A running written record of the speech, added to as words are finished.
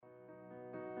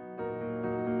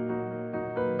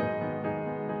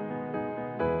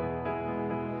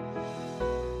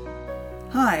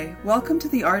Hi, welcome to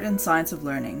the Art and Science of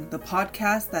Learning, the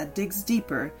podcast that digs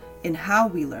deeper in how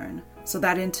we learn, so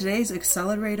that in today's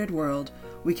accelerated world,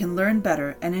 we can learn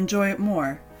better and enjoy it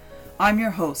more. I'm your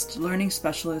host, learning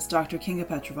specialist Dr. Kinga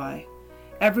Petrovai.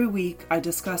 Every week, I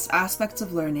discuss aspects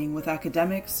of learning with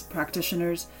academics,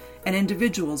 practitioners, and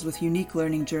individuals with unique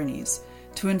learning journeys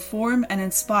to inform and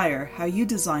inspire how you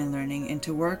design learning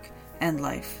into work and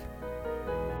life.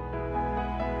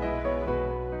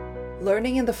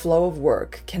 Learning in the flow of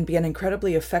work can be an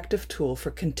incredibly effective tool for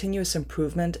continuous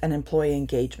improvement and employee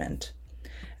engagement.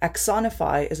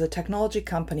 Axonify is a technology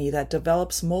company that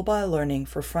develops mobile learning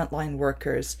for frontline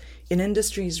workers in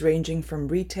industries ranging from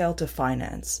retail to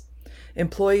finance.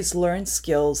 Employees learn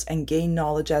skills and gain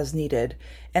knowledge as needed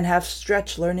and have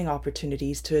stretch learning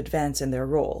opportunities to advance in their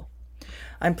role.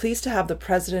 I'm pleased to have the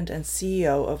president and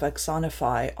CEO of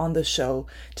Axonify on the show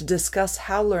to discuss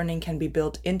how learning can be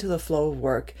built into the flow of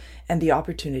work and the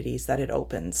opportunities that it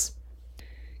opens.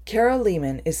 Carol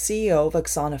Leaman is CEO of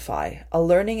Axonify, a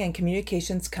learning and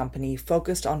communications company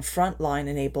focused on frontline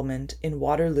enablement in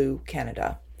Waterloo,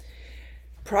 Canada.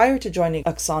 Prior to joining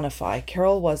Axonify,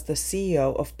 Carol was the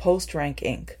CEO of PostRank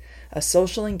Inc., a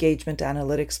social engagement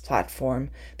analytics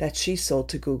platform that she sold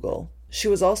to Google. She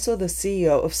was also the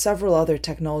CEO of several other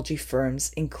technology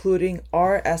firms, including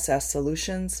RSS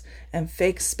Solutions and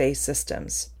Fake Space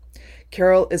Systems.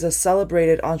 Carol is a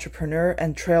celebrated entrepreneur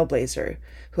and trailblazer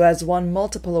who has won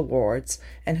multiple awards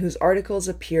and whose articles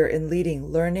appear in leading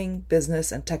learning,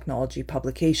 business, and technology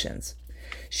publications.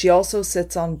 She also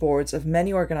sits on boards of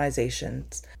many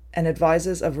organizations and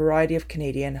advises a variety of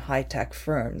Canadian high-tech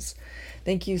firms.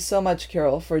 Thank you so much,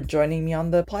 Carol, for joining me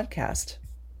on the podcast.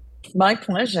 My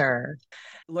pleasure.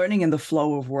 Learning in the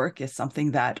flow of work is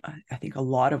something that I think a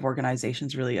lot of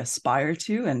organizations really aspire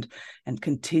to, and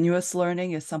continuous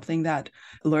learning is something that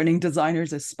learning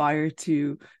designers aspire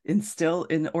to instill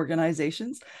in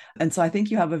organizations. And so I think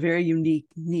you have a very unique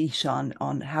niche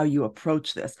on how you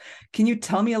approach this. Can you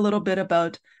tell me a little bit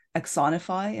about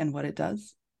Axonify and what it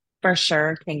does? For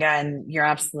sure, Kinga, and you're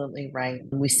absolutely right.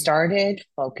 We started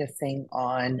focusing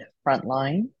on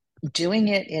frontline, doing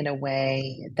it in a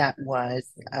way that was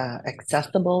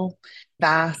accessible,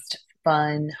 fast,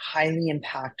 fun, highly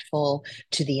impactful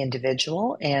to the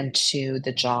individual and to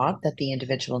the job that the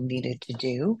individual needed to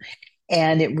do.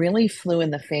 And it really flew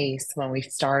in the face when we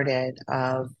started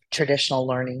of traditional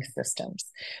learning systems,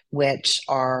 which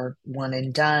are one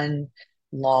and done,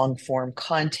 long form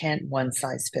content, one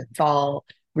size fits all,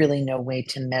 really no way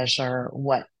to measure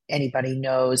what anybody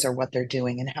knows or what they're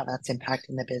doing and how that's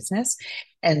impacting the business.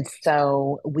 And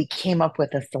so we came up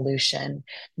with a solution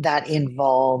that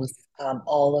involves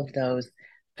all of those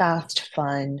fast,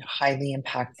 fun, highly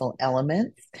impactful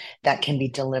elements that can be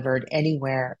delivered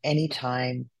anywhere,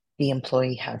 anytime the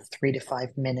employee has 3 to 5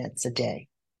 minutes a day.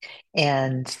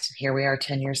 And here we are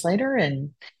 10 years later,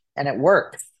 and it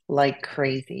works like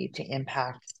crazy to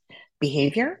impact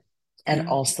behavior and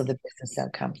also the business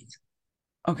outcomes.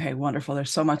 Okay, wonderful.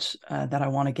 There's so much that I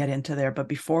want to get into there. But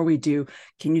before we do,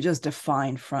 can you just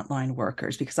define frontline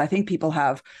workers? Because I think people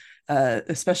have,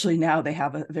 especially now, they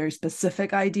have a very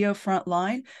specific idea of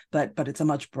frontline, but it's a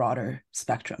much broader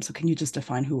spectrum. So can you just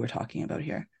define who we're talking about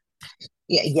here?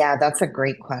 Yeah, that's a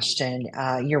great question.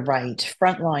 You're right.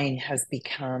 Frontline has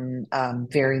become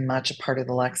very much a part of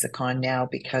the lexicon now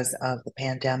because of the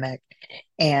pandemic.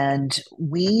 And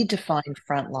we define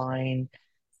frontline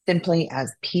simply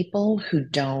as people who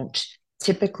don't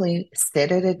typically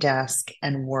sit at a desk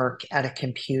and work at a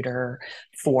computer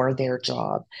for their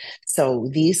job. So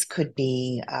these could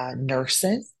be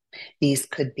nurses. These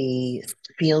could be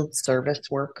field service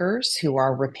workers who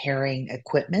are repairing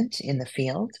equipment in the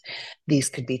field. These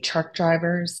could be truck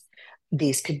drivers.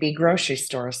 These could be grocery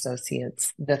store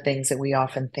associates, the things that we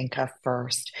often think of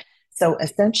first. So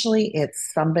essentially,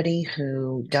 it's somebody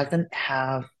who doesn't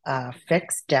have a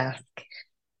fixed desk,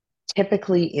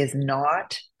 typically is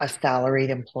not a salaried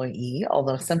employee,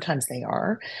 although sometimes they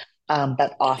are,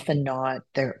 but often not.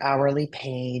 They're hourly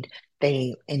paid.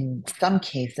 They, in some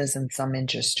cases, in some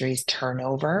industries, turn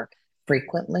over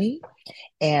frequently.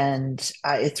 And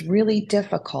it's really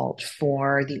difficult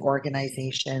for the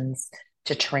organizations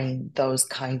to train those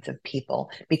kinds of people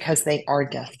because they are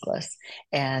deskless.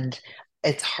 And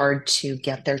it's hard to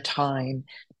get their time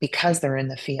because they're in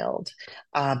the field,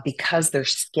 because they're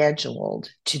scheduled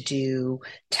to do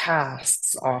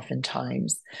tasks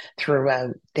oftentimes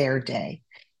throughout their day.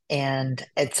 And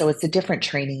so it's a different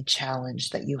training challenge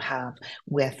that you have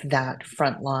with that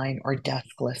frontline or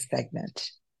deskless segment.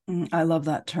 I love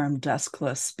that term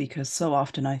deskless, because so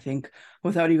often I think,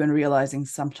 without even realizing,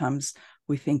 sometimes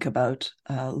we think about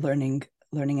learning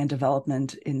learning and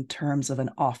development in terms of an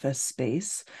office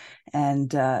space,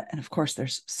 and of course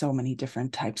there's so many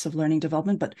different types of learning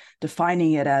development, but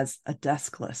defining it as a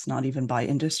deskless, not even by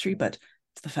industry, but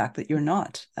it's the fact that you're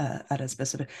not at a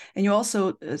specific. And you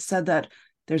also said that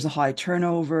there's a high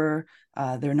turnover.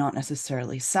 They're not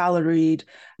necessarily salaried,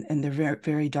 and they're very,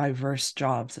 very diverse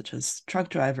jobs, such as truck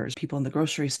drivers, people in the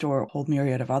grocery store, a whole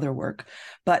myriad of other work.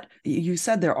 But you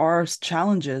said there are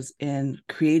challenges in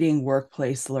creating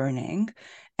workplace learning,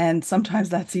 and sometimes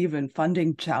that's even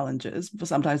funding challenges.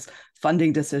 Sometimes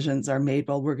funding decisions are made,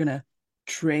 well, we're going to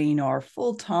train our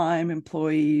full-time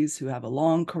employees who have a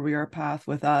long career path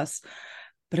with us,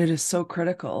 but it is so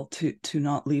critical to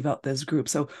not leave out this group.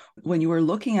 So when you were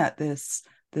looking at this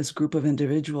group of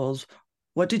individuals,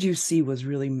 what did you see was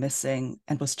really missing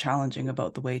and was challenging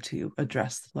about the way to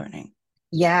address learning?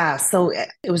 Yeah, so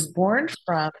it was born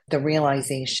from the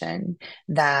realization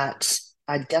that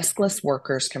deskless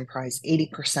workers comprise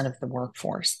 80% of the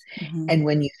workforce. Mm-hmm. And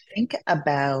when you think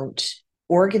about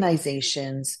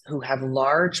organizations who have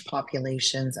large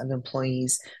populations of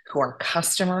employees who are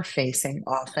customer facing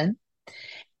often,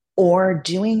 or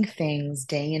doing things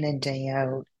day in and day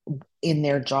out in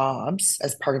their jobs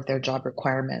as part of their job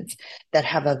requirements that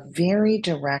have a very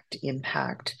direct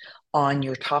impact on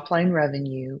your top line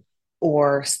revenue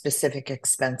or specific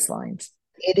expense lines.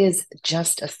 It is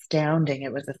just astounding.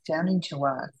 It was astounding to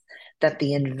us that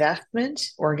the investment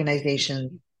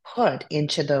organizations put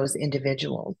into those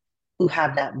individuals who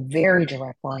have that very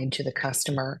direct line to the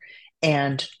customer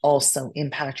and also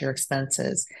impact your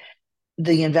expenses,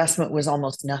 the investment was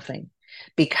almost nothing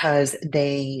because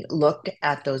they looked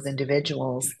at those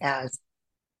individuals as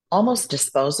almost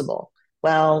disposable.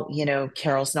 Well,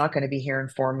 Carol's not going to be here in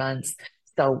 4 months.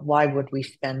 So why would we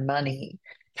spend money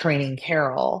training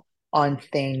Carol on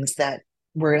things that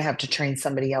we're going to have to train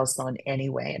somebody else on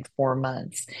anyway in 4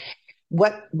 months?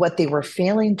 What they were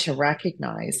failing to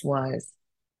recognize was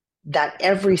that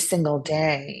every single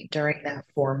day during that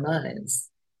 4 months,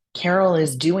 Carol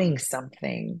is doing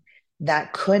something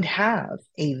that could have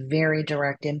a very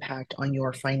direct impact on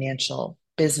your financial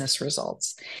business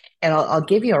results. And I'll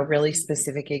give you a really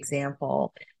specific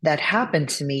example that happened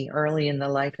to me early in the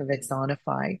life of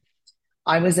Exonify.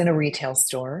 I was in a retail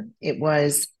store. It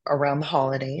was around the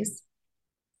holidays.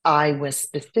 I was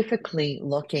specifically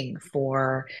looking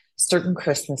for certain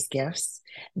Christmas gifts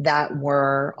that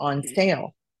were on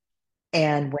sale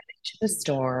and went into the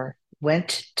store,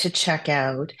 went to check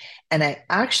out, and I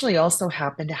actually also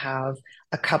happened to have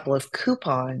a couple of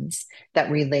coupons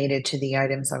that related to the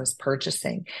items I was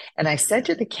purchasing. And I said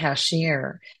to the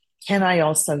cashier, "Can I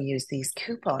also use these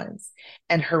coupons?"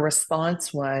 And her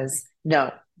response was,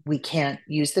 "No, we can't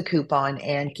use the coupon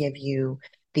and give you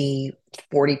the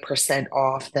 40%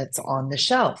 off that's on the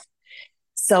shelf."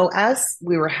 So as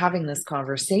we were having this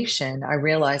conversation, I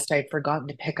realized I'd forgotten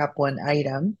to pick up one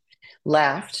item,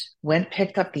 left, went,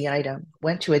 picked up the item,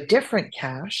 went to a different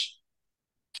cache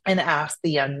and asked the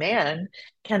young man,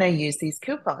 "Can I use these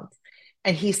coupons?"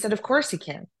 And he said, "Of course you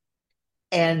can."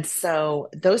 And so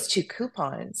those two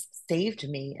coupons saved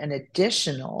me an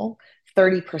additional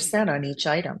 30% on each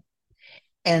item.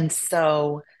 And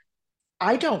so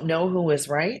I don't know who was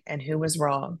right and who was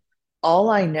wrong. All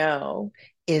I know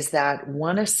is that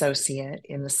one associate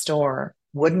in the store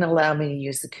wouldn't allow me to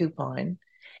use the coupon.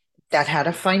 That had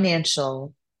a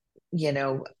financial,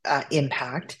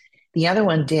 impact. The other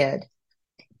one did.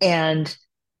 And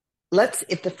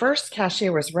if the first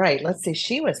cashier was right, let's say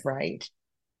she was right,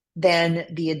 then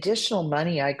the additional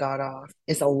money I got off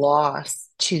is a loss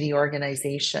to the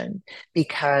organization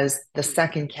because the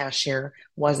second cashier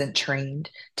wasn't trained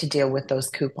to deal with those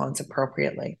coupons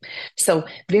appropriately. So,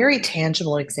 very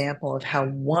tangible example of how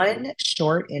one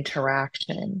short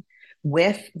interaction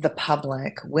with the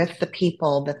public, with the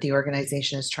people that the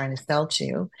organization is trying to sell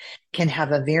to, can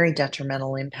have a very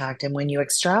detrimental impact. And when you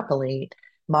extrapolate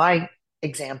my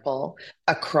example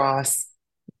across,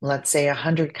 let's say,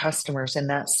 100 customers in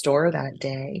that store that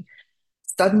day,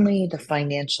 suddenly the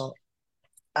financial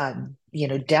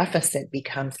deficit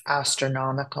becomes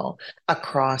astronomical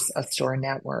across a store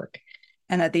network.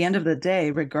 And at the end of the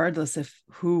day, regardless if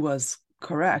who was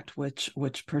correct,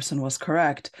 which person was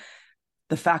correct,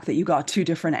 the fact that you got two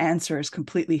different answers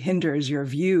completely hinders your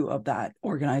view of that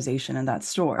organization and that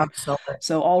store. Absolutely.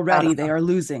 So already they are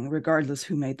losing, regardless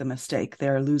who made the mistake,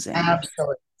 they're losing.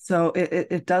 Absolutely. So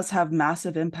it does have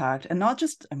massive impact, and not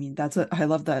just, I mean, I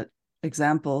love that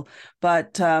example,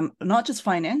 but not just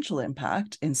financial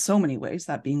impact in so many ways,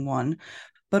 that being one,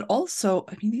 but also,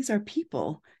 I mean, these are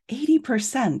people,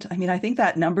 80%. I mean, I think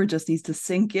that number just needs to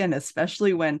sink in,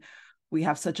 especially when we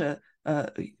have such a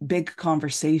a big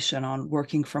conversation on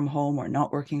working from home or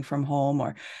not working from home,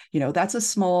 or, that's a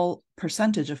small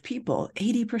percentage of people.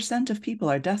 80% of people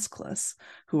are deskless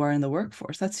who are in the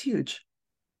workforce. That's huge.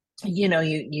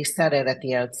 You said it at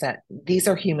the outset. These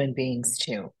are human beings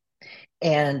too,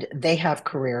 and they have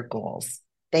career goals.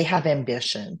 They have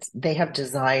ambitions. They have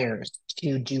desires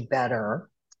to do better,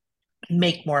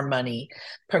 make more money,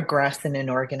 progress in an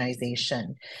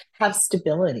organization, have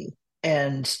stability.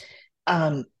 And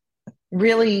um,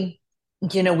 really,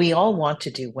 we all want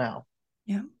to do well.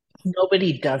 Yeah.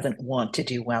 Nobody doesn't want to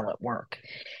do well at work.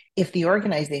 If the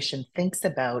organization thinks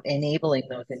about enabling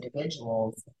those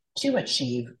individuals to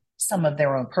achieve some of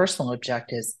their own personal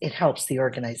objectives, it helps the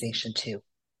organization too.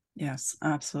 Yes,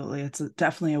 absolutely. It's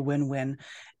definitely a win-win.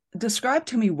 Describe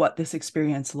to me what this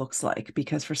experience looks like,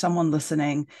 because for someone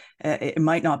listening, it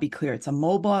might not be clear. It's a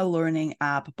mobile learning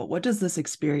app, but what does this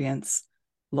experience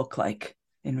look like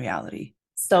in reality?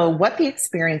 So, what the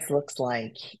experience looks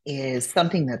like is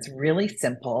something that's really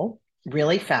simple,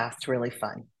 really fast, really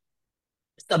fun.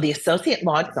 So, the associate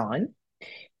logs on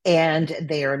and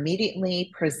they are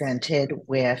immediately presented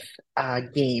with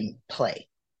game play.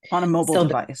 On a mobile So,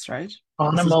 device, right?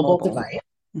 on a This is mobile mobile. device.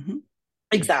 Mm-hmm.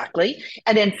 Exactly.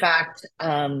 And in fact,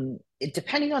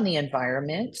 depending on the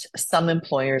environment, some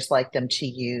employers like them to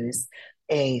use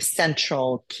a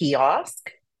central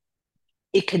kiosk.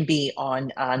 It can be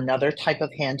on another type of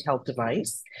handheld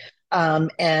device.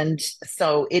 And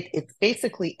so it's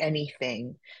basically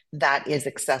anything that is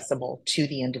accessible to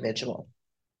the individual.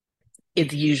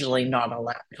 It's usually not a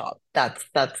laptop. That's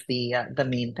the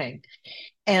main thing.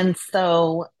 And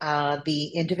so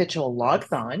the individual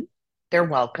logs on, they're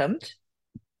welcomed.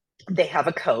 They have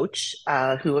a coach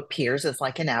who appears as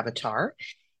like an avatar,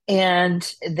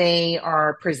 and they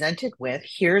are presented with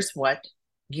here's what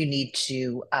you need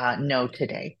to know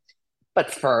today.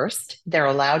 But first, they're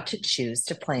allowed to choose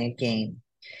to play a game.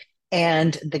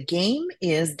 And the game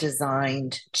is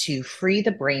designed to free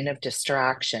the brain of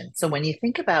distraction. So when you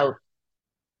think about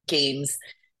games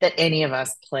that any of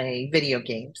us play, video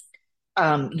games,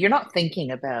 you're not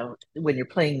thinking about when you're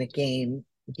playing the game,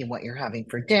 what you're having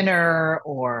for dinner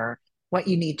or what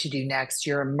you need to do next.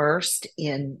 You're immersed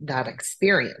in that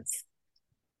experience.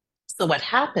 So what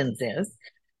happens is,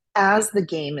 as the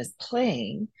game is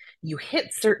playing, you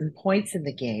hit certain points in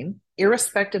the game,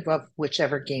 irrespective of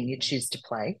whichever game you choose to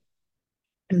play.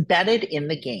 Embedded in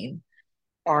the game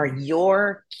are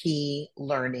your key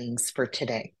learnings for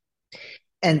today.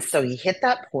 And so you hit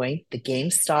that point, the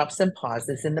game stops and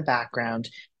pauses in the background.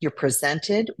 You're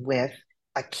presented with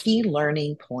a key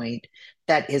learning point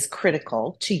that is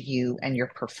critical to you and your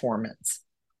performance.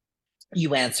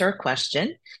 You answer a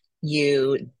question,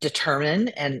 you determine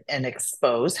and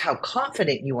expose how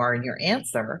confident you are in your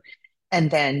answer, and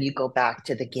then you go back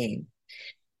to the game.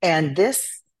 And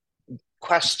this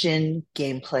question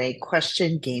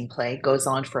gameplay goes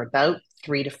on for about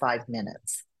 3 to 5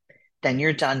 minutes. Then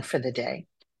you're done for the day.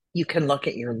 You can look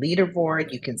at your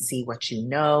leaderboard, you can see what you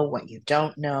know, what you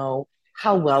don't know,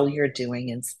 how well you're doing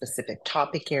in specific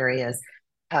topic areas,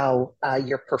 how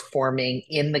you're performing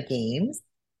in the games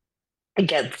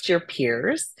against your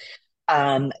peers,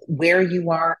 where you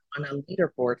are on a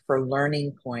leaderboard for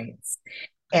learning points.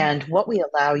 And what we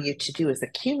allow you to do is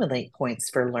accumulate points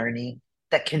for learning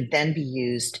that can then be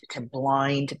used to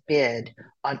blind bid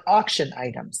on auction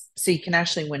items. So you can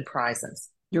actually win prizes.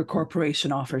 Your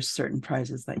corporation offers certain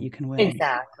prizes that you can win.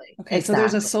 Exactly. Okay, so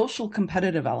there's a Exactly. social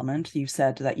competitive element. You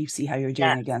said that you see how you're doing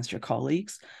Yes. against your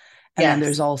colleagues. And then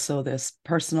there's Yes. also this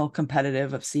personal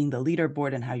competitive of seeing the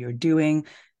leaderboard and how you're doing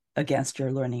against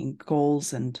your learning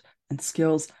goals and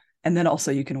skills. And then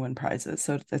also you can win prizes.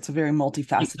 So it's a very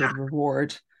multifaceted Exactly.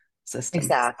 reward system.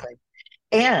 Exactly.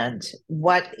 And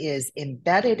what is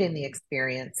embedded in the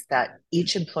experience that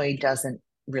each employee doesn't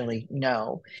really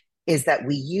know is that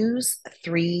we use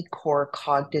three core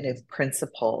cognitive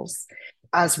principles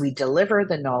as we deliver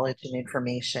the knowledge and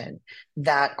information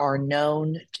that are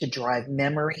known to drive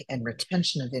memory and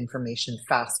retention of information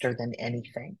faster than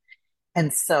anything.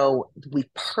 And so we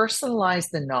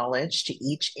personalize the knowledge to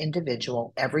each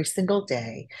individual every single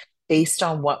day based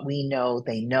on what we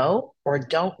know or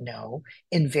don't know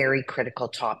in very critical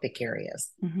topic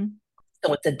areas. Mm-hmm.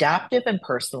 So it's adaptive and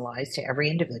personalized to every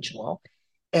individual.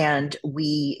 And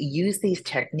we use these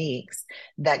techniques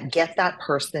that get that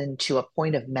person to a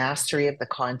point of mastery of the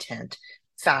content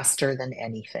faster than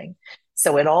anything.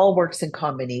 So it all works in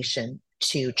combination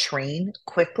to train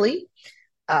quickly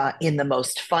in the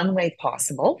most fun way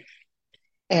possible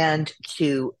and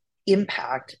to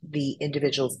impact the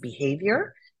individual's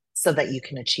behavior so that you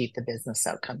can achieve the business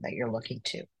outcome that you're looking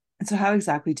to. And so, how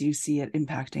exactly do you see it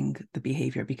impacting the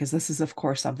behavior? Because this is, of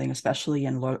course, something, especially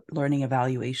in learning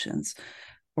evaluations,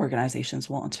 organizations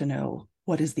want to know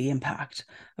what is the impact.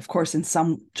 Of course, in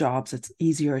some jobs, it's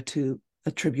easier to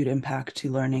attribute impact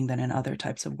to learning than in other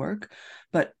types of work.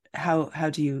 But how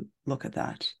do you look at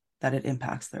that it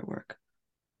impacts their work?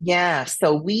 Yeah,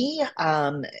 so we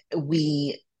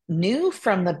knew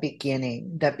from the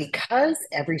beginning that because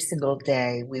every single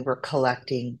day we were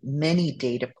collecting many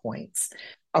data points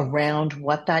around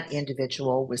what that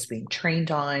individual was being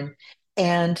trained on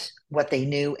and what they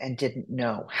knew and didn't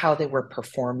know, how they were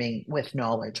performing with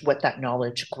knowledge, what that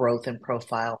knowledge growth and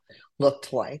profile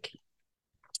looked like.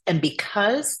 And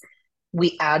because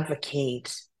we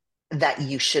advocate that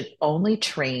you should only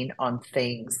train on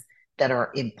things that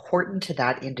are important to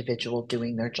that individual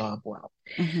doing their job well.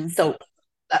 Mm-hmm. So,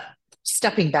 uh,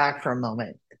 stepping back for a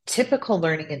moment, typical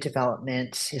learning and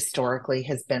development historically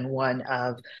has been one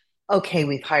of, okay,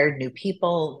 we've hired new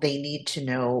people, they need to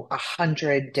know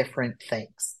 100 different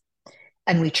things.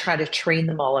 And we try to train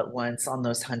them all at once on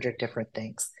those 100 different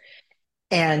things.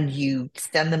 And you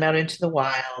send them out into the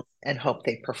wild and hope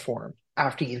they perform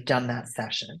after you've done that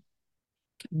session.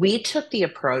 We took the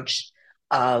approach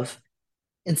of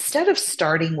instead of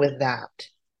starting with that,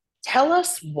 tell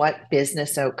us what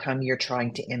business outcome you're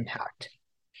trying to impact.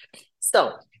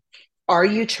 So, are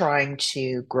you trying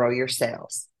to grow your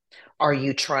sales? Are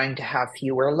you trying to have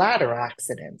fewer ladder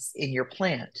accidents in your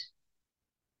plant?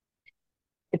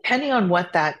 Depending on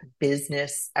what that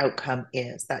business outcome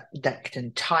is, that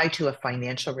can tie to a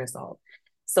financial result.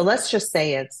 So let's just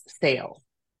say it's sales,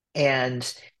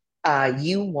 and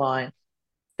you want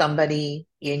somebody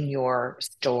in your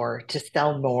store to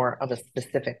sell more of a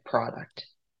specific product.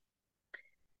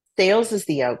 Sales is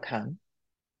the outcome.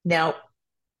 Now,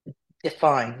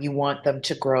 define, you want them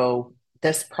to grow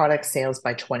this product sales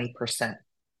by 20%.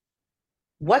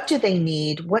 What do they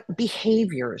need? What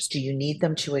behaviors do you need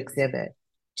them to exhibit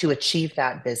to achieve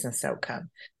that business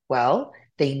outcome? Well,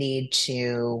 they need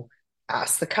to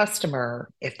ask the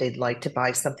customer if they'd like to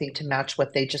buy something to match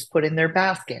what they just put in their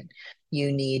basket.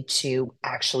 You need to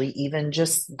actually even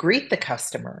just greet the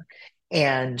customer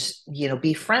and,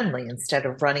 be friendly instead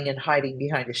of running and hiding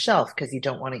behind a shelf because you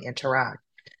don't want to interact.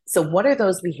 So, what are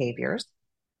those behaviors?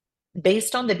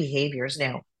 Based on the behaviors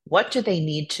now, what do they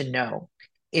need to know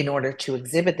in order to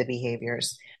exhibit the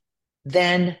behaviors?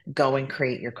 Then go and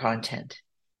create your content.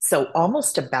 So,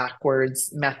 almost a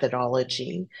backwards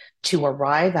methodology to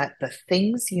arrive at the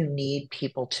things you need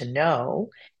people to know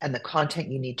and the content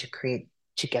you need to create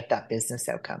to get that business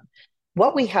outcome.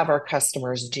 What we have our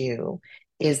customers do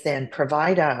is then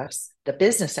provide us the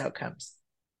business outcomes.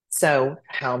 So,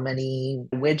 how many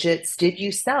widgets did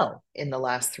you sell in the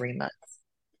last 3 months?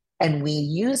 And we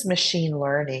use machine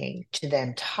learning to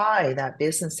then tie that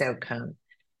business outcome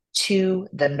to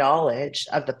the knowledge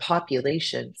of the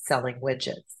population selling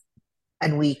widgets.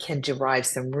 And we can derive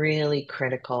some really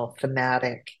critical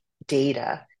thematic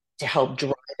data to help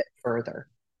drive it further.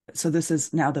 So this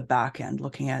is now the back end,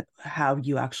 looking at how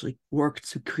you actually work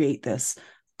to create this.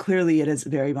 Clearly, it is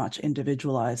very much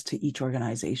individualized to each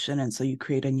organization, and so you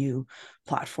create a new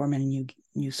platform and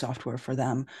a new software for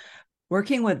them.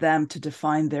 Working with them to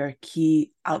define their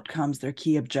key outcomes, their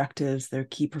key objectives, their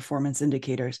key performance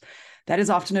indicators, that is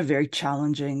often a very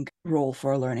challenging role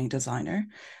for a learning designer.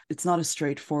 It's not a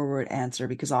straightforward answer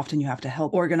because often you have to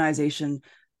help organization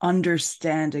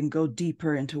understand and go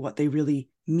deeper into what they really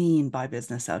mean by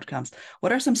business outcomes.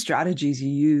 What are some strategies you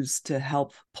use to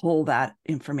help pull that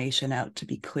information out to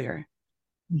be clear?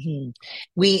 Mhm.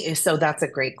 So that's a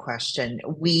great question.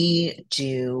 We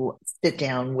do sit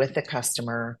down with the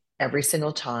customer every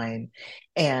single time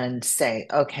and say,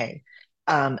 okay,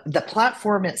 the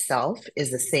platform itself is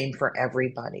the same for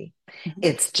everybody. Mhm.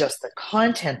 It's just the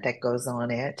content that goes on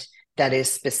it that is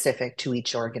specific to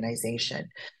each organization.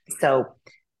 So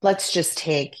let's just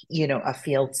take, a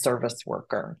field service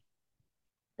worker.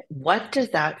 What does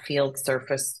that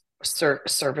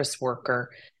service worker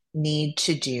need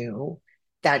to do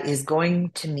that is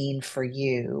going to mean for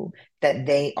you that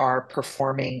they are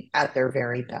performing at their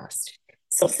very best?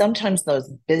 So sometimes those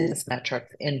business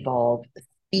metrics involve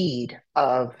speed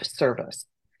of service.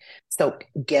 So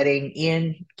getting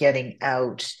in, getting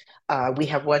out. We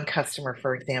have one customer,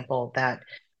 for example, that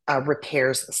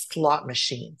repairs slot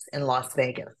machines in Las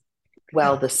Vegas.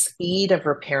 Well, the speed of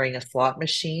repairing a slot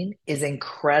machine is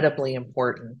incredibly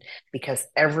important because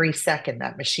every second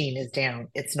that machine is down,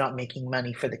 it's not making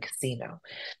money for the casino.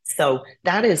 So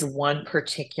that is one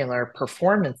particular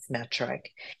performance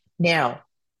metric. Now,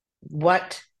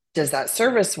 what does that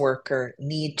service worker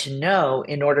need to know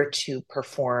in order to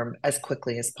perform as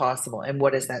quickly as possible? And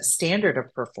what is that standard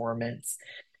of performance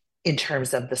in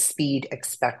terms of the speed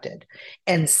expected?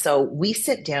 And so we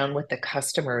sit down with the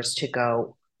customers to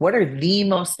go, what are the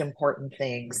most important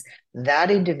things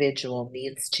that individual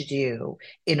needs to do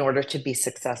in order to be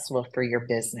successful for your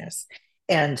business?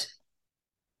 And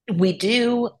we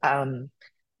do,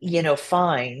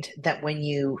 find that when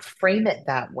you frame it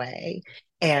that way,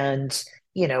 and,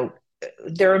 you know,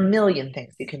 there are a million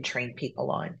things you can train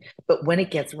people on, but when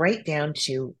it gets right down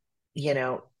to,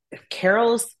 if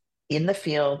Carol's in the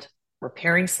field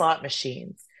repairing slot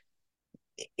machines,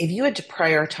 if you had to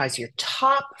prioritize your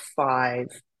top five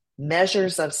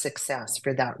measures of success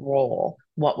for that role,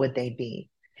 what would they be?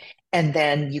 And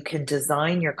then you can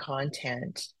design your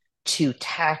content to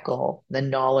tackle the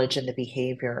knowledge and the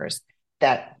behaviors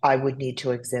that I would need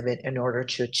to exhibit in order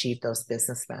to achieve those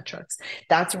business metrics.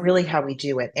 That's really how we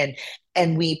do it.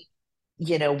 And we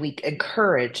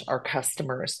encourage our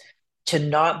customers to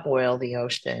not boil the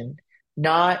ocean,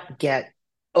 not get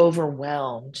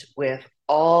overwhelmed with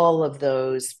all of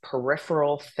those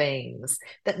peripheral things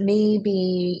that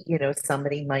maybe,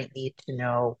 somebody might need to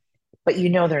know, but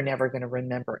they're never going to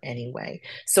remember anyway.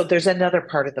 So there's another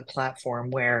part of the platform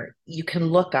where you can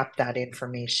look up that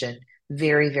information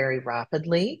very, very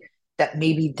rapidly that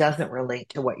maybe doesn't relate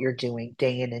to what you're doing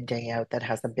day in and day out that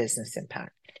has a business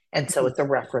impact. And so it's a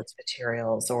reference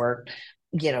materials or,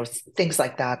 things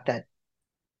like that that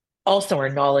also are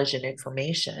knowledge and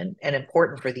information and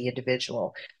important for the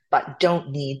individual, but don't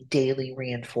need daily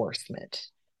reinforcement.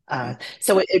 Right.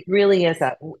 So it really is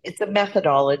it's a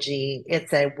methodology,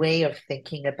 it's a way of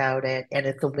thinking about it, and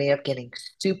it's a way of getting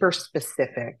super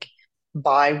specific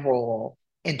by role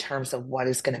in terms of what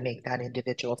is going to make that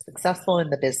individual successful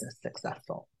and the business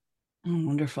successful. Oh,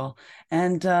 wonderful.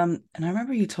 And I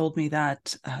remember you told me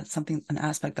that an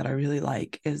aspect that I really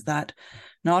like is that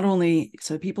not only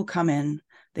so people come in,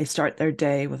 they start their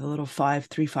day with a little 5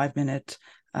 minute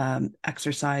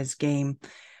exercise game,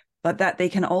 but that they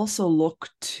can also look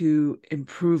to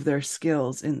improve their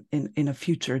skills in a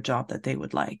future job that they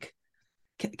would like.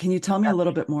 Can you tell me a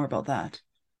little bit more about that?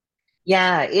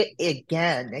 Yeah, it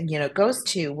again, and it goes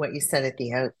to what you said at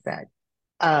the outset.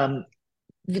 Um,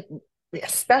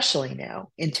 Especially now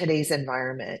in today's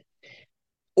environment,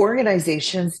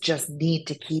 organizations just need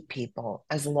to keep people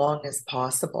as long as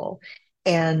possible.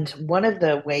 And one of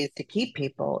the ways to keep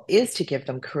people is to give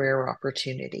them career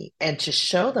opportunity and to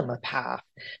show them a path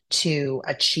to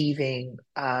achieving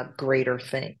greater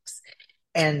things.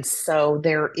 And so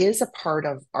there is a part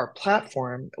of our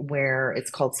platform where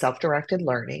it's called self-directed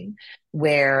learning,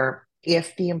 where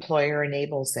if the employer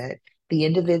enables it, the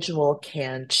individual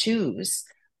can choose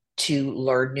to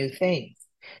learn new things.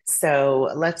 So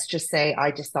let's just say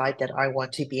I decide that I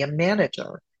want to be a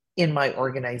manager in my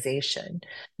organization.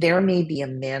 There may be a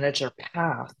manager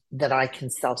path that I can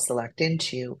self-select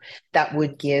into that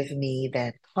would give me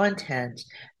then content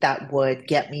that would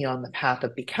get me on the path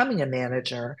of becoming a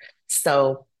manager.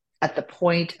 So at the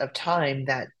point of time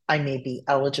that I may be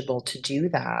eligible to do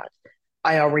that,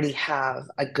 I already have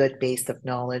a good base of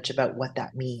knowledge about what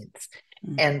that means.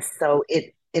 Mm. And so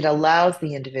it allows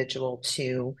the individual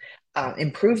to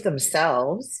improve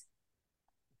themselves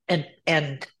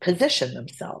and position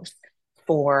themselves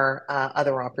for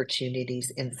other opportunities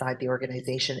inside the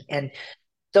organization. And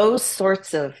those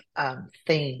sorts of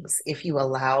things, if you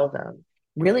allow them,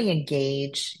 really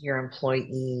engage your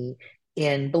employee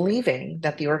in believing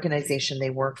that the organization they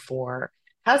work for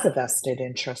has a vested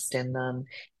interest in them,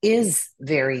 is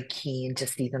very keen to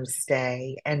see them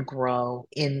stay and grow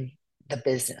in the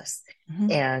business.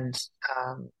 Mhm. And,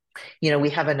 we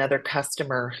have another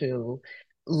customer who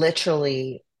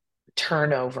literally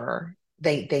turnover,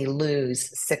 they lose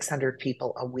 600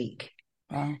 people a week.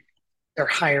 Wow. They're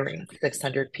hiring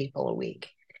 600 people a week.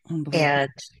 Unbelievable. And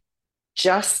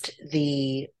just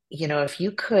if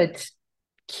you could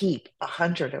keep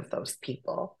 100 of those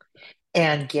people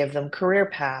and give them career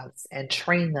paths and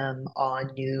train them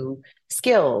on new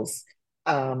skills,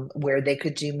 where they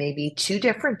could do maybe two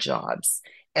different jobs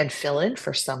and fill in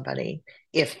for somebody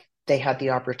if they had the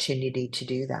opportunity to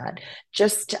do that.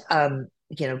 Just,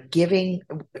 giving,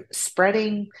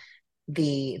 spreading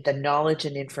the knowledge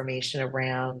and information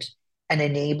around and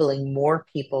enabling more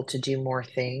people to do more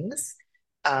things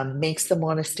makes them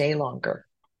want to stay longer.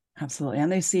 Absolutely.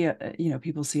 And they see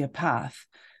people see a path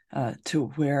to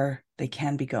where they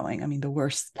can be going. I mean,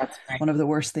 That's right. one of the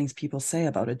worst things people say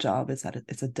about a job is that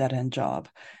it's a dead end job.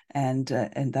 And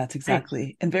that's Right.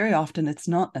 exactly, and very often it's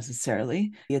not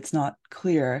necessarily, it's not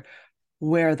clear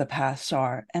where the paths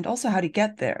are and also how to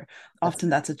get there. That's Often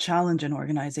that's a challenge in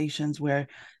organizations where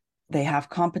they have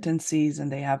competencies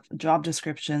and they have job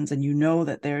descriptions, and you know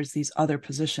that there's these other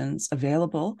positions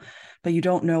available, but you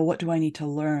don't know, what do I need to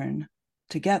learn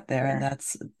to get there? And fair.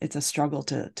 it's a struggle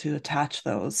to attach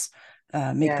those,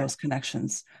 make Yeah. those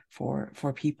connections for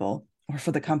people or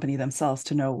for the company themselves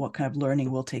to know what kind of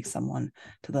learning will take someone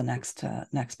to the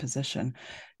next position.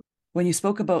 When you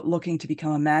spoke about looking to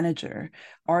become a manager,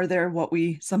 are there what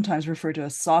we sometimes refer to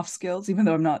as soft skills, even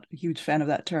though I'm not a huge fan of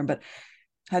that term, but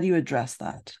how do you address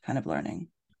that kind of learning?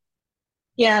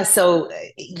 Yeah, so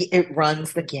it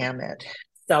runs the gamut.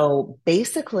 So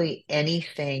basically,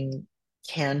 anything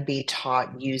can be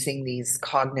taught using these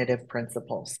cognitive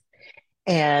principles.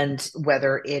 And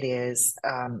whether it is,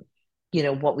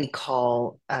 what we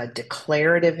call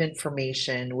declarative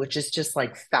information, which is just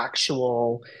like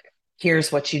factual,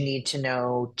 here's what you need to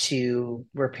know to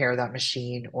repair that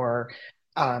machine, or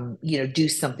do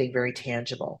something very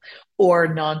tangible, or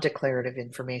non-declarative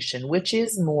information, which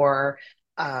is more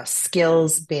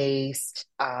skills based,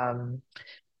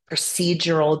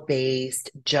 procedural based,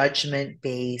 judgment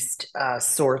based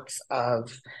sorts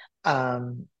of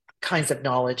um, kinds of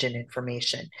knowledge and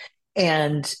information.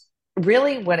 And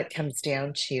really, what it comes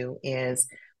down to is,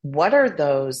 what are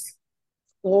those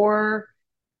core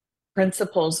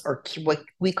principles, or what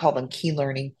we call them key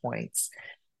learning points,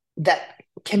 that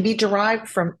can be derived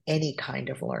from any kind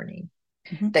of learning,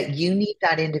 Mm-hmm. that you need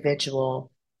that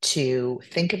individual to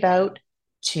think about,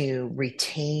 to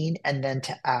retain, and then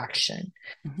to action.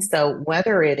 Mm-hmm. So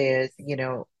whether it is,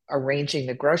 arranging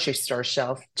the grocery store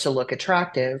shelf to look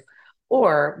attractive,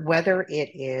 or whether it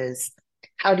is,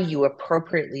 how do you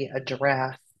appropriately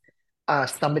address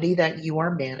somebody that you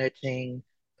are managing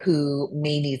who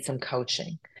may need some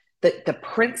coaching. The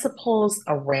principles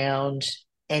around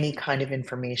any kind of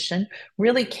information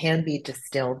really can be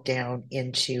distilled down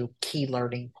into key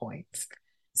learning points.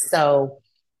 So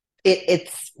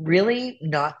it's really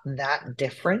not that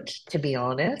different, to be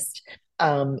honest.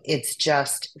 It's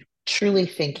just truly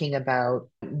thinking about,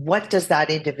 what does that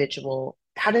individual,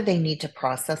 how do they need to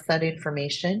process that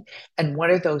information? And what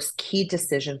are those key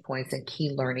decision points and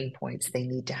key learning points they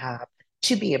need to have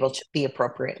to be able to be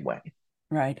appropriate way?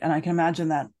 Right. And I can imagine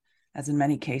that, as in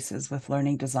many cases with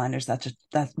learning designers, that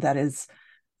is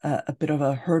a bit of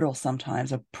a hurdle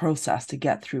sometimes, a process to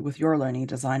get through with your learning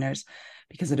designers,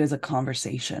 because it is a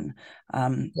conversation.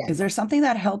 Is Yes. there something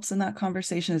that helps in that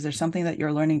conversation? Is there something that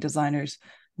your learning designers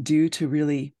do to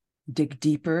really dig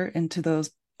deeper into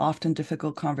those often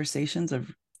difficult conversations of?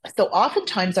 So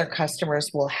oftentimes our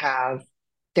customers will have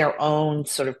their own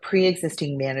sort of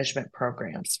pre-existing management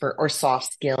programs for, or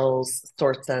soft skills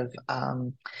sorts of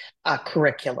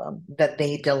curriculum that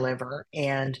they deliver,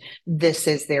 and this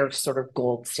is their sort of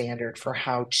gold standard for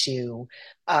how to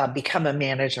become a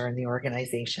manager in the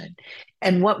organization.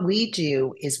 And what we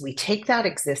do is, we take that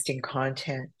existing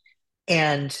content,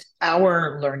 and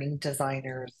our learning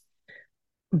designers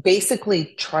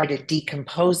basically try to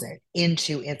decompose it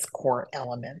into its core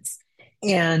elements,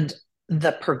 and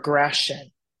the progression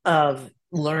of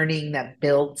learning that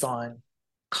builds on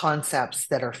concepts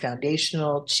that are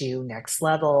foundational to next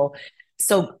level.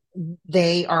 So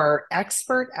they are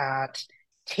expert at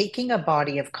taking a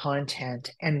body of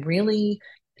content and really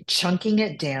chunking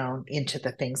it down into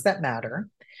the things that matter,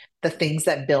 the things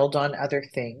that build on other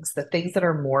things, the things that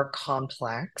are more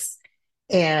complex,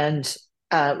 and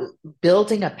uh,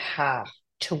 building a path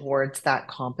towards that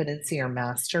competency or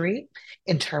mastery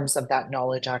in terms of that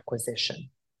knowledge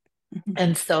acquisition. Mhm.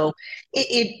 And so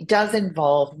it does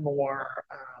involve more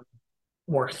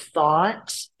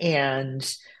thought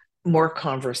and more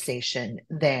conversation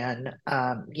than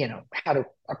how to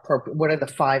appropriate, what are the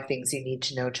five things you need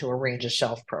to know to arrange a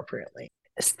shelf appropriately.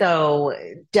 So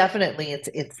definitely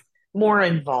it's more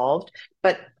involved,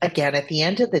 but again, at the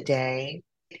end of the day,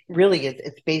 really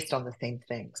it's based on the same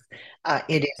things.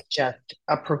 It is just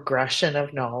a progression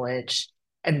of knowledge,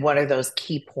 and what are those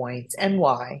key points and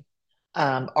why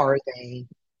are they,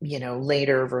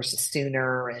 later versus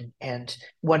sooner, and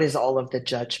what is all of the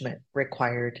judgment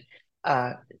required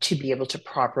to be able to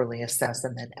properly assess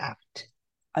and then act.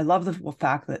 I love the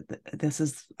fact that this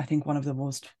is, I think, one of the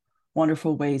most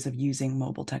wonderful ways of using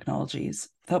mobile technologies.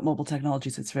 Without mobile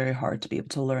technologies, it's very hard to be able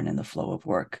to learn in the flow of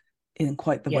work in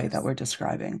quite the way that Yes. we're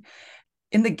describing.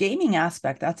 In the gaming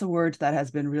aspect, that's a word that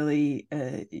has been really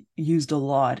used a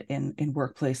lot in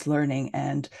workplace learning,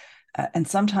 and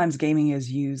sometimes gaming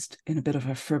is used in a bit of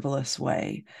a frivolous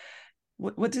way.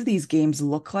 What do these games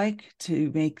look like to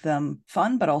make them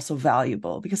fun but also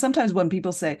valuable? Because sometimes when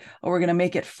people say, "Oh, we're going to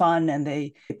make it fun," and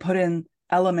they put in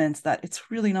elements that it's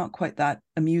really not quite that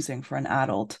amusing for an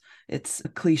adult. It's a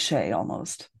cliche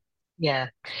almost. Yeah.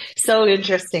 So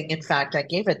interesting. In fact, I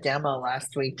gave a demo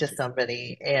last week to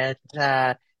somebody, and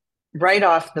right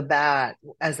off the bat,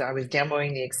 as I was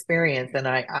demoing the experience and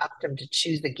I asked him to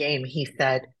choose the game, he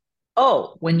said,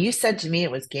 "Oh, when you said to me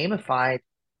it was gamified,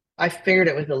 I figured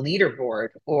it was a leaderboard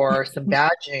or some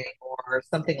badging or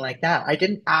something like that. I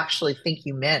didn't actually think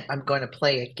you meant I'm going to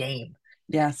play a game."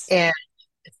 Yes. And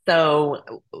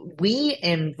so we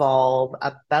involve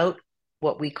about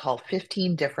what we call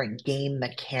 15 different game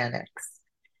mechanics.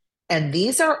 And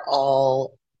these are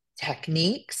all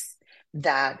techniques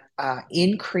that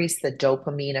increase the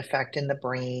dopamine effect in the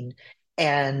brain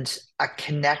and a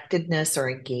connectedness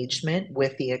or engagement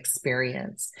with the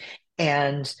experience.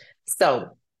 And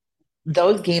so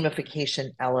those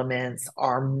gamification elements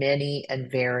are many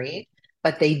and varied,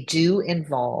 but they do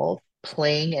involve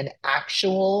playing an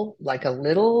actual, like a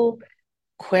little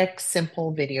quick,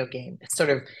 simple video game, sort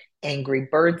of Angry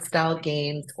Bird style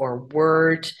games or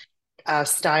word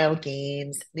style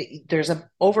games. There's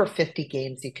over 50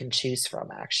 games you can choose from,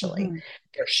 actually. Mm-hmm.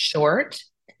 They're short.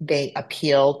 They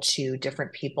appeal to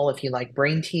different people if you like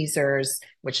brain teasers,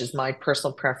 which is my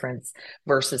personal preference,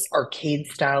 versus arcade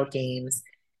style games.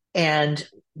 And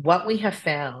what we have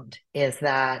found is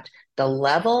that the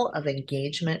level of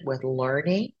engagement with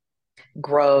learning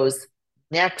grows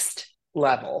next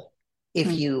level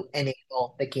if you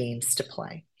enable the games to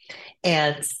play.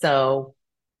 And so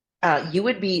you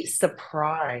would be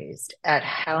surprised at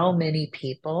how many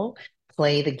people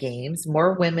play the games,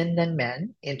 more women than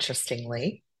men,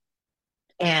 interestingly.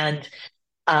 And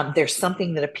there's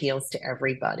something that appeals to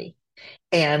everybody.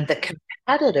 And the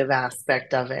competitive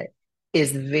aspect of it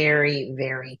is very,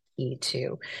 very key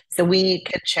too. So we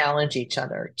can challenge each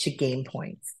other to gain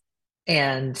points.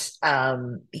 And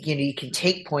you can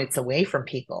take points away from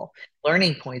people,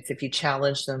 learning points. If you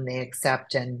challenge them, they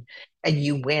accept and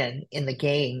you win in the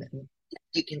game.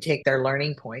 You can take their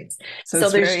learning points. So So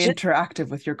it's there's very just interactive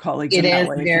with your colleagues it in that is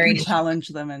way. If you can very challenge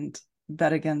them and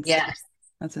bet against, yes,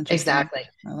 that's interesting. exactly.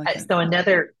 I like it. So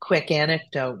another quick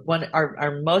anecdote, one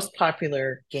our most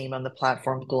popular game on the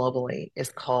platform globally is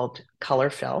called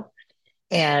Color Fill.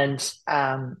 And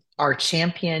our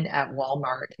champion at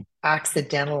Walmart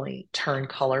accidentally turned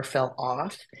Color Fill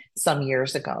off some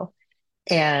years ago.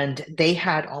 And they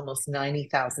had almost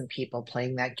 90,000 people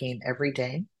playing that game every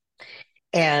day.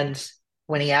 And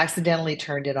when he accidentally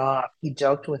turned it off, he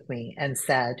joked with me and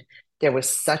said there was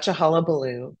such a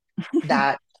hullabaloo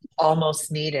that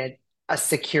almost needed a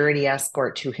security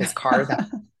escort to his car that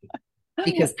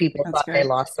because people That's thought they great.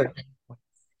 lost their game.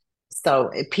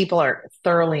 So people are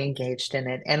thoroughly engaged in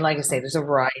it. And like I say, there's a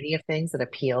variety of things that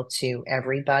appeal to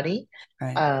everybody.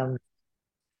 Right. Um,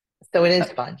 so it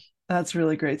is fun. That's a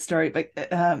really great story. But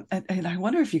and I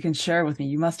wonder if you can share with me,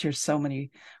 you must hear so many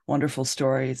wonderful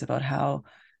stories about how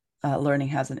learning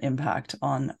has an impact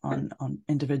on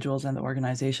individuals and the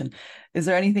organization. Is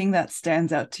there anything that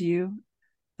stands out to you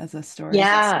as a story?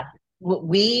 Yeah.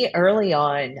 We early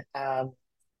on,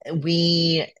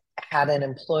 we had an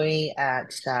employee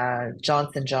at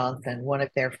Johnson Johnson, one of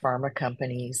their pharma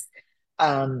companies,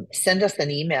 send us an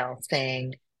email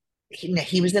saying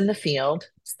he was in the field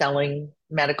selling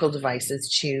medical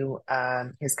devices to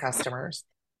his customers.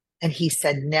 And he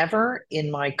said, never in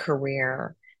my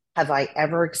career have I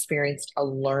ever experienced a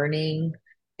learning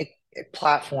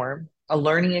platform, a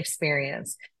learning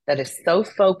experience that is so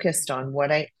focused on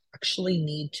what I actually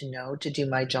need to know to do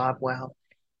my job well.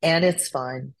 And it's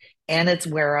fun. And it's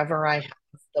wherever I have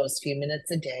those few minutes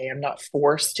a day. I'm not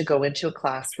forced to go into a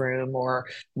classroom or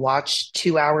watch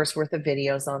 2 hours worth of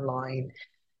videos online.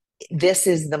 This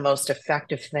is the most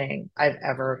effective thing I've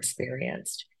ever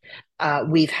experienced.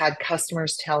 We've had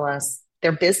customers tell us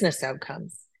their business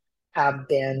outcomes have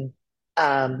been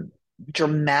um,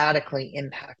 dramatically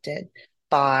impacted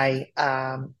by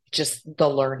just the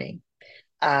learning.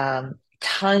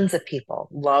 Tons of people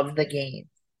love the game.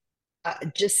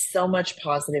 Just so much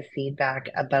positive feedback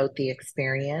about the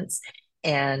experience.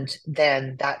 And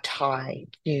then that tie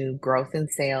to growth in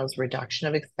sales, reduction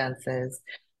of expenses.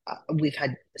 We've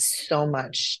had so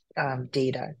much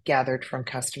data gathered from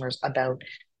customers about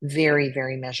very,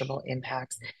 very measurable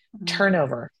impacts. Mm.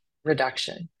 Turnover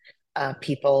reduction,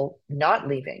 people not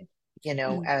leaving,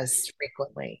 Yeah. as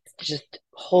frequently. Just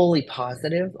wholly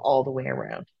positive all the way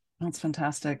around. That's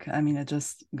fantastic. I mean, it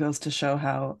just goes to show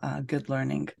how good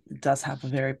learning does have a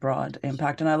very broad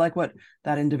impact. And I like what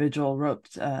that individual wrote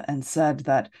and said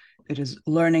that it is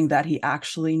learning that he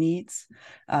actually needs,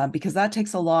 because that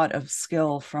takes a lot of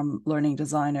skill from learning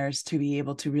designers to be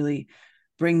able to really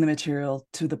bring the material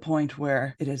to the point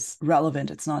where it is relevant.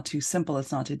 It's not too simple,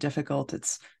 it's not too difficult,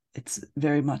 it's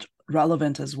very much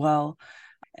relevant as well.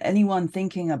 Anyone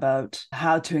thinking about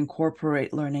how to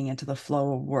incorporate learning into the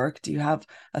flow of work, do you have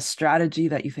a strategy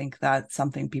that you think that's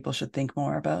something people should think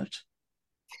more about?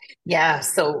 Yeah,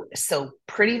 so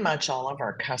pretty much all of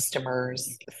our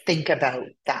customers think about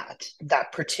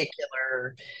that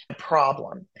particular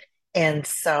problem. And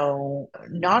so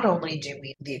not only do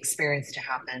we the experience to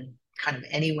happen kind of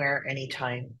anywhere,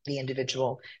 anytime the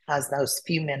individual has those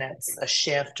few minutes, a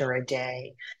shift or a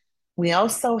day, we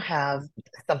also have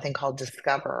something called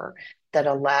Discover that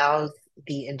allows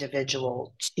the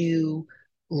individual to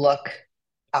look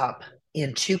up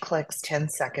in 2 clicks, 10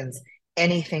 seconds,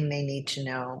 anything they need to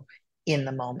know in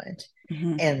the moment.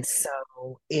 Mm-hmm. And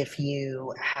so if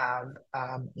you have,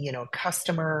 a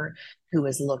customer who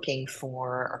is looking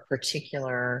for a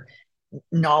particular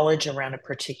knowledge around a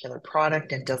particular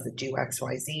product and does it do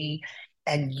XYZ,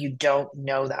 and you don't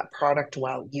know that product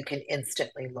well, you can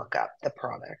instantly look up the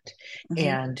product Mm-hmm.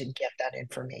 and get that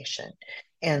information.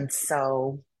 And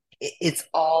so it's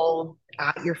all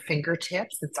at your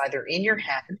fingertips. It's either in your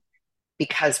head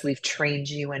because we've trained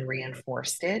you and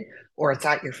reinforced it, or it's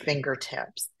at your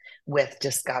fingertips with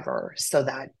Discover so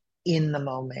that in the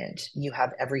moment you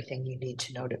have everything you need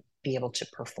to know to be able to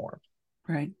perform.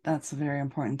 Right. That's a very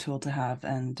important tool to have.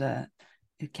 And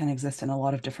it can exist in a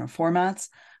lot of different formats,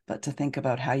 but to think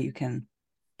about how you can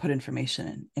put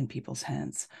information in people's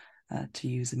hands to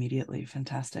use immediately.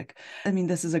 Fantastic. I mean,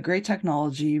 this is a great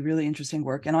technology, really interesting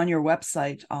work. And on your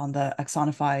website, on the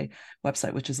Axonify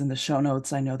website, which is in the show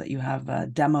notes, I know that you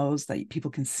have demos that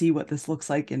people can see what this looks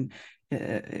like in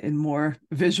more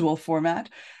visual format.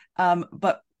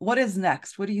 But what is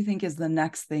next? What do you think is the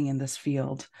next thing in this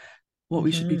field? What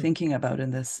we should be Mhm. thinking about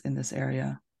in this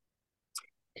area?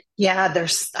 Yeah,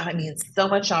 I mean, so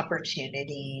much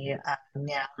opportunity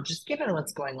now, just given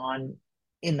what's going on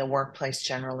in the workplace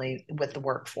generally with the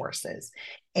workforces.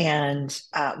 And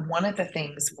one of the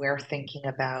things we're thinking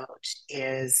about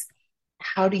is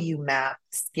how do you map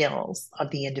skills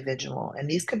of the individual? And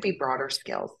these could be broader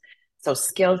skills. So,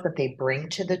 skills that they bring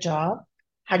to the job,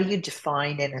 how do you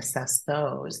define and assess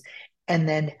those? And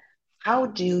then, how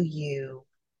do you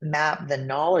map the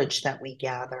knowledge that we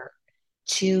gather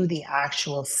to the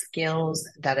actual skills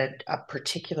that a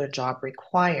particular job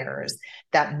requires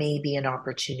that may be an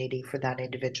opportunity for that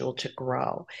individual to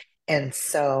grow. And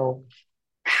so,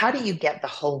 how do you get the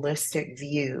holistic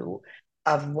view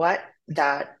of what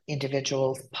that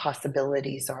individual's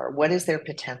possibilities are? What is their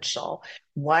potential?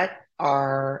 What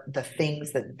are the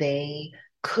things that they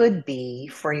could be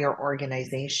for your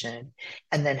organization?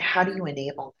 And then how do you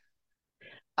enable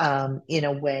in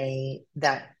a way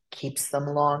that keeps them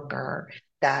longer,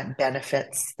 that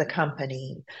benefits the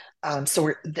company.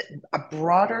 So a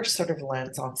broader sort of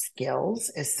lens on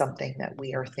skills is something that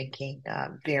we are thinking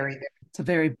very, very. It's a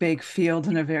very big field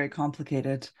and a very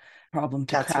complicated problem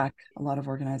to That's what crack a lot of it is.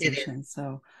 organizations.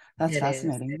 So that's It is.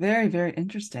 fascinating. Very, very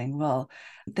interesting. Well,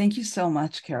 thank you so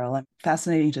much, Carol.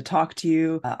 Fascinating to talk to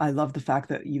you. I love the fact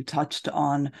that you touched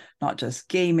on not just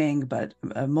gaming, but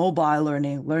mobile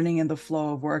learning, learning in the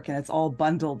flow of work, and it's all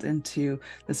bundled into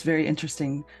this very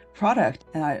interesting product.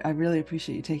 And I really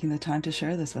appreciate you taking the time to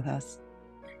share this with us.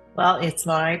 Well, it's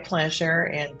my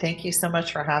pleasure. And thank you so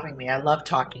much for having me. I love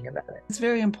talking about it. It's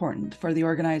very important for the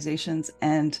organizations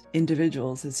and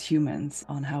individuals as humans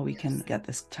on how we can Yes, get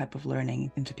this type of learning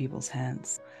into people's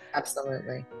hands.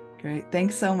 absolutely. Great.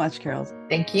 Thanks so much, Carol.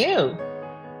 Thank you.